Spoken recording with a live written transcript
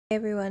Hey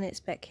everyone, it's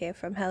Beck here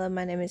from Hello,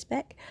 my name is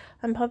Beck.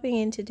 I'm popping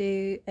in to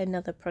do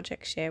another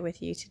project share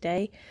with you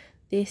today.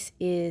 This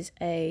is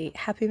a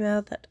Happy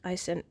Mail that I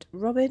sent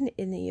Robin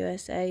in the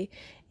USA.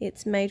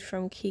 It's made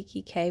from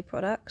Kikki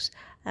products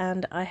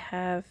and I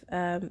have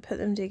put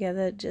them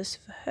together just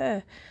for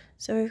her.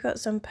 So we've got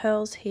some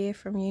pearls here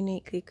from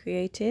Uniquely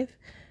Creative.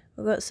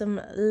 We've got some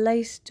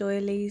lace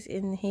doilies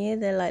in here,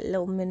 they're like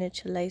little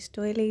miniature lace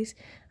doilies,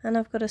 and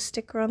I've got a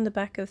sticker on the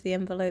back of the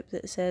envelope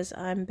that says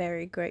I'm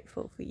very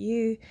grateful for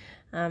you.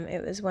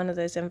 It was one of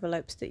those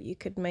envelopes that you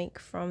could make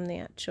from the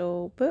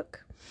actual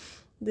book.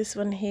 This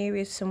one here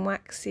is some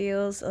wax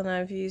seals, and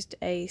I've used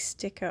a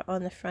sticker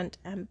on the front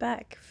and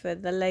back for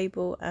the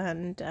label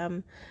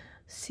and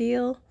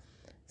seal.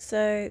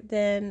 So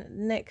then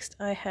next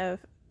I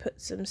have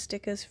put some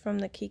stickers from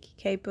the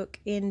Kikki book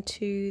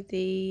into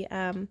the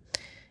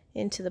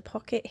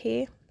pocket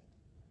here,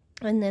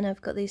 and then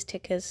I've got these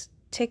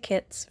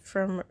tickets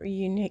from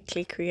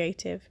Uniquely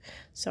Creative.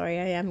 Sorry,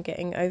 I am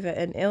getting over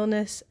an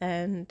illness,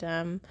 and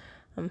I'm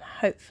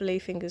hopefully,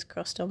 fingers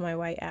crossed, on my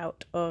way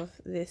out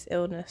of this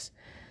illness.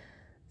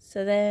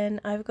 So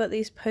then I've got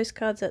these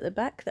postcards at the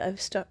back that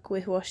I've stuck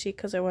with washi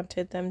because I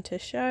wanted them to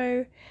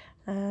show,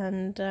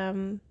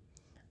 and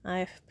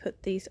I've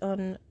put these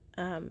on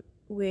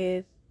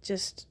with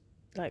just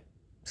like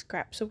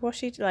scraps of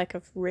washi, like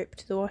I've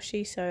ripped the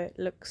washi so it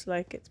looks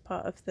like it's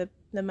part of the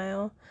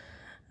mail.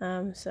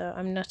 So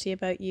I'm nutty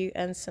about you,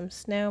 and some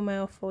snail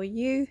mail for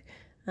you.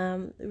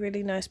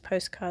 Really nice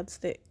postcards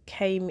that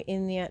came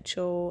in the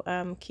actual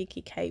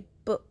Kikki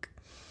book.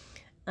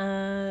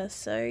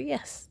 So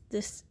yes,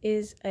 this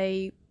is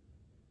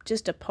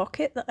just a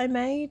pocket that I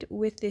made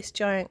with this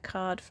giant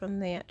card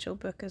from the actual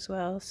book as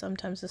well.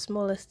 Sometimes the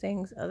smallest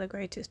things are the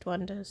greatest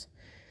wonders.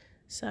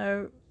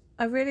 So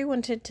I really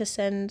wanted to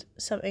send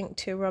something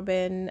to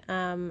Robin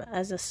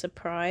as a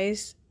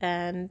surprise,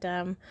 and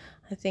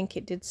I think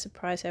it did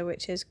surprise her,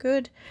 which is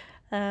good.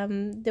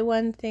 The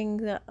one thing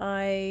that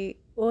I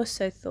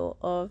also thought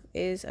of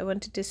is I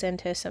wanted to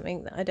send her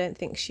something that I don't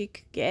think she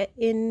could get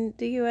in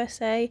the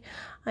USA.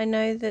 I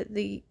know that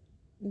the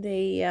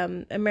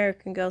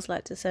American girls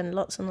like to send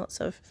lots and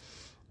lots of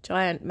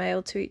giant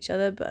mail to each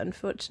other, but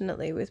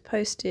unfortunately with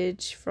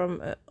postage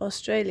from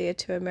Australia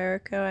to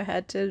America I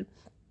had to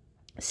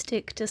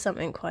stick to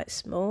something quite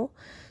small.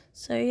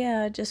 So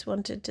yeah, I just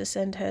wanted to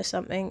send her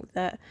something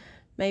that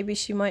maybe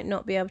she might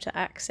not be able to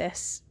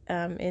access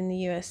in the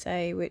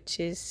USA, which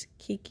is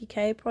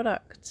Kikki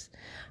products.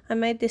 I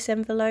made this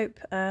envelope,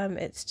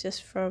 it's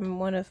just from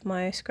one of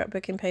my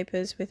scrapbooking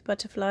papers with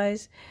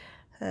butterflies,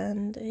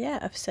 and yeah,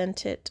 I've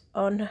sent it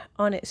on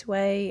its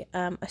way.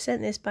 I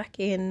sent this back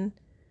in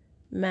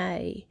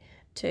May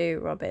to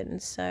Robin,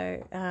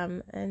 so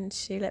and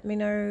she let me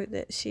know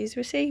that she's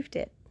received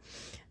it.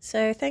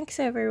 So thanks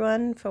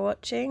everyone for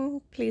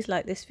watching. Please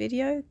like this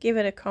video, give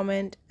it a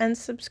comment, and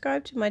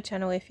subscribe to my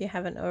channel if you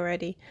haven't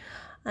already.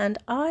 And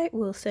I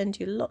will send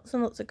you lots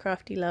and lots of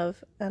crafty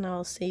love, and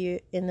I'll see you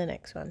in the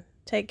next one.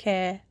 Take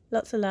care,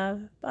 lots of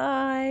love,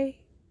 bye.